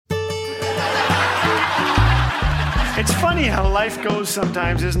It's funny how life goes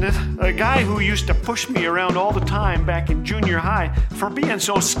sometimes, isn't it? A guy who used to push me around all the time back in junior high for being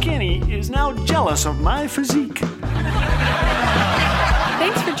so skinny is now jealous of my physique.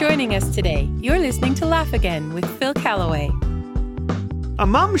 Thanks for joining us today. You're listening to Laugh Again with Phil Callaway. A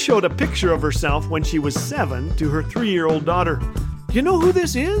mom showed a picture of herself when she was 7 to her 3-year-old daughter. "Do you know who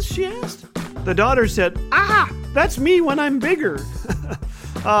this is?" she asked. The daughter said, "That's me when I'm bigger."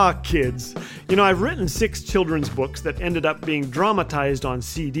 Kids. You know, I've written 6 children's books that ended up being dramatized on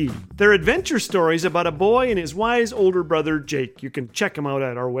CD. They're adventure stories about a boy and his wise older brother, Jake. You can check them out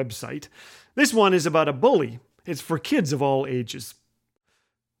at our website. This one is about a bully. It's for kids of all ages.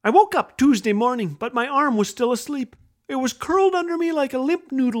 I woke up Tuesday morning, but my arm was still asleep. It was curled under me like a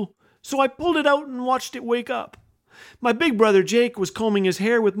limp noodle, so I pulled it out and watched it wake up. My big brother Jake was combing his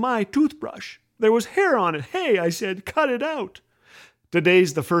hair with my toothbrush. There was hair on it. "Hey," I said, "cut it out."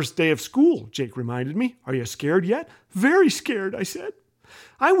 "Today's the first day of school," Jake reminded me. "Are you scared yet?" "Very scared," I said.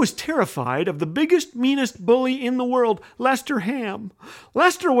 I was terrified of the biggest, meanest bully in the world, Lester Ham.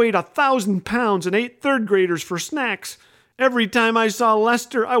 Lester weighed 1,000 pounds and ate third graders for snacks. Every time I saw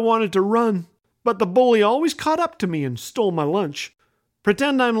Lester, I wanted to run. But the bully always caught up to me and stole my lunch.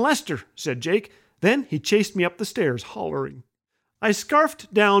 "Pretend I'm Lester," said Jake. Then he chased me up the stairs, hollering. I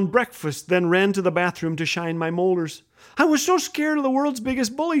scarfed down breakfast, then ran to the bathroom to shine my molars. I was so scared of the world's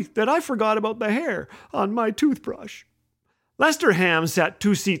biggest bully that I forgot about the hair on my toothbrush. Lester Ham sat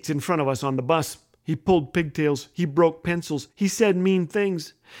 2 seats in front of us on the bus. He pulled pigtails. He broke pencils. He said mean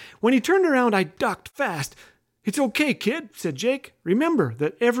things. When he turned around, I ducked fast. "It's okay, kid," said Jake. "Remember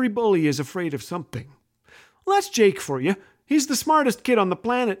that every bully is afraid of something." Well, that's Jake for you. He's the smartest kid on the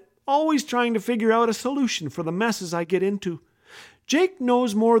planet, always trying to figure out a solution for the messes I get into. Jake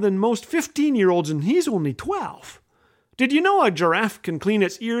knows more than most 15-year-olds, and he's only 12. "Did you know a giraffe can clean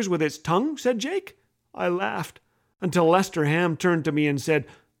its ears with its tongue?" said Jake. I laughed until Lester Ham turned to me and said,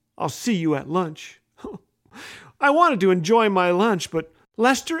 "I'll see you at lunch." I wanted to enjoy my lunch, but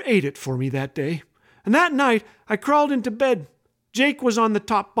Lester ate it for me that day. And that night, I crawled into bed. Jake was on the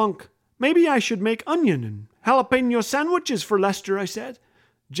top bunk. "Maybe I should make onion and jalapeno sandwiches for Lester," I said.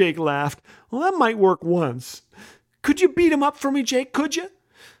 Jake laughed. "Well, that might work once." "Could you beat him up for me, Jake, could you?"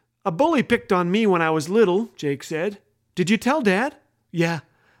 "A bully picked on me when I was little," Jake said. "Did you tell Dad?" "Yeah,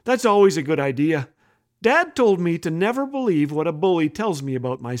 that's always a good idea. Dad told me to never believe what a bully tells me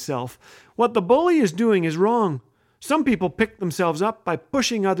about myself. What the bully is doing is wrong. Some people pick themselves up by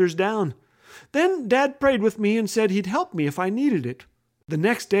pushing others down. Then Dad prayed with me and said he'd help me if I needed it. The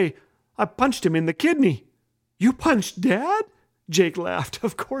next day, I punched him in the kidney." "You punched Dad?" Jake laughed.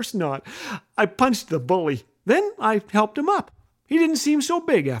 "Of course not. I punched the bully. Then I helped him up. He didn't seem so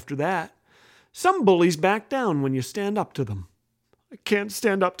big after that. Some bullies back down when you stand up to them." "I can't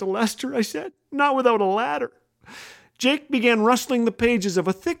stand up to Lester," I said. "Not without a ladder." Jake began rustling the pages of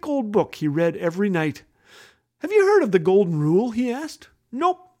a thick old book he read every night. "Have you heard of the Golden Rule?" he asked.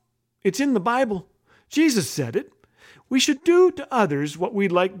 "Nope. It's in the Bible. Jesus said it. We should do to others what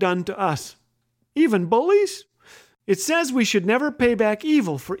we'd like done to us. Even bullies? It says we should never pay back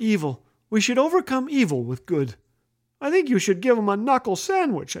evil for evil. We should overcome evil with good." "I think you should give him a knuckle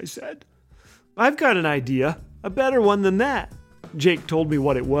sandwich," I said. "I've got an idea, a better one than that." Jake told me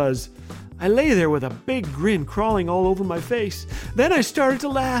what it was. I lay there with a big grin crawling all over my face. Then I started to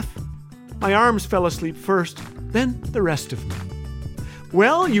laugh. My arms fell asleep first, then the rest of me.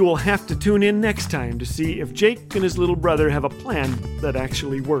 Well, you will have to tune in next time to see if Jake and his little brother have a plan that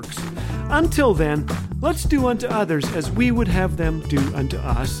actually works. Until then, let's do unto others as we would have them do unto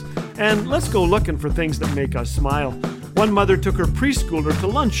us. And let's go looking for things that make us smile. One mother took her preschooler to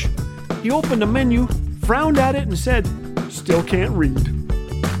lunch. He opened a menu, frowned at it, and said, "Still can't read."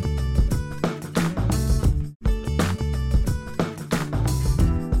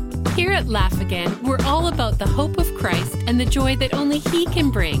 Here at Laugh Again, we're all about the hope of Christ and the joy that only He can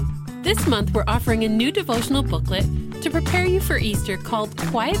bring. This month, we're offering a new devotional booklet to prepare you for Easter called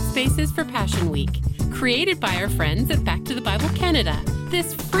Quiet Spaces for Passion Week, created by our friends at Back to the Bible Canada.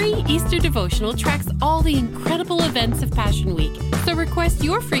 This free Easter devotional tracks all the incredible events of Passion Week, so request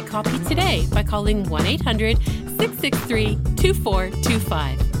your free copy today by calling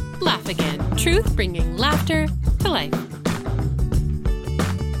 1-800-663-2425. Laugh Again, truth bringing laughter to life.